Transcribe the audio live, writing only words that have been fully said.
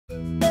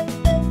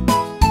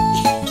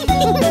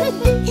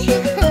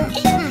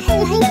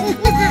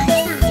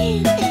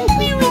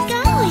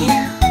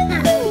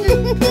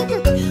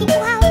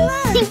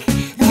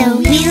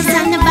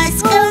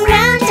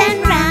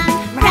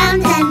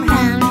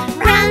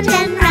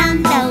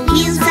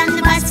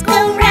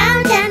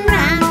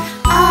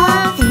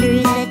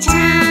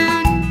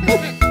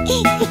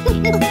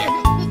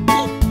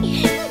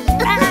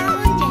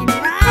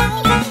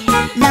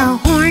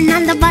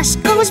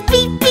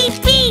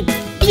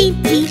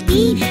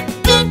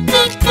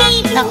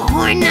The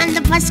horn on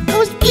the bus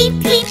goes beep,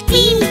 beep,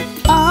 beep,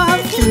 all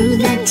through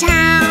the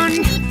town.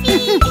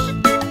 This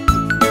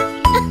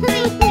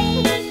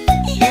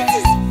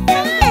is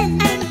fun.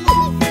 I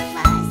love the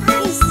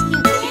bus.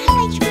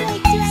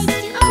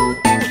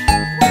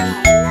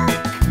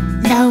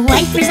 The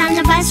wipers on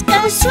the bus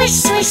go swish,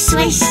 swish,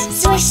 swish,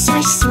 swish,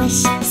 swish,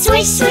 swish,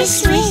 swish, swish,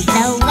 swish.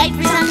 The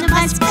wipers on the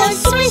bus go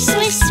swish,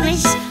 swish,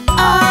 swish,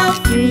 all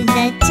through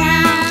the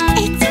town.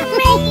 It's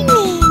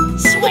raining.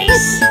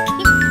 Swish.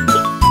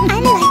 I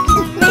like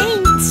the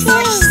rain.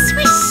 Swish,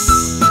 swish.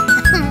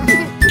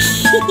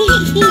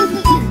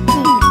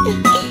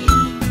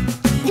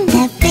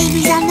 The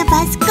babies on the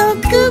bus go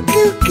goo,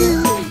 goo,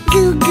 goo,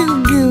 goo, goo,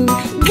 goo,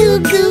 goo,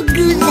 goo,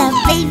 goo. The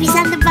babies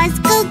on the bus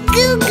go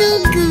goo, goo,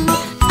 goo,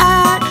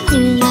 all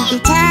through the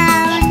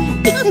town.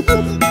 Goo,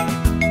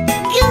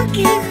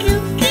 goo, goo,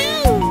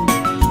 goo.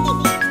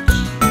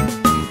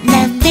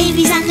 The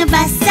babies on the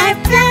bus are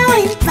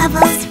blowing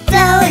bubbles,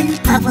 blowing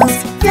bubbles,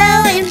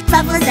 blowing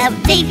bubbles. The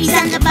babies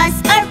on the bus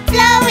are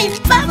blowing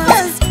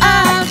bubbles.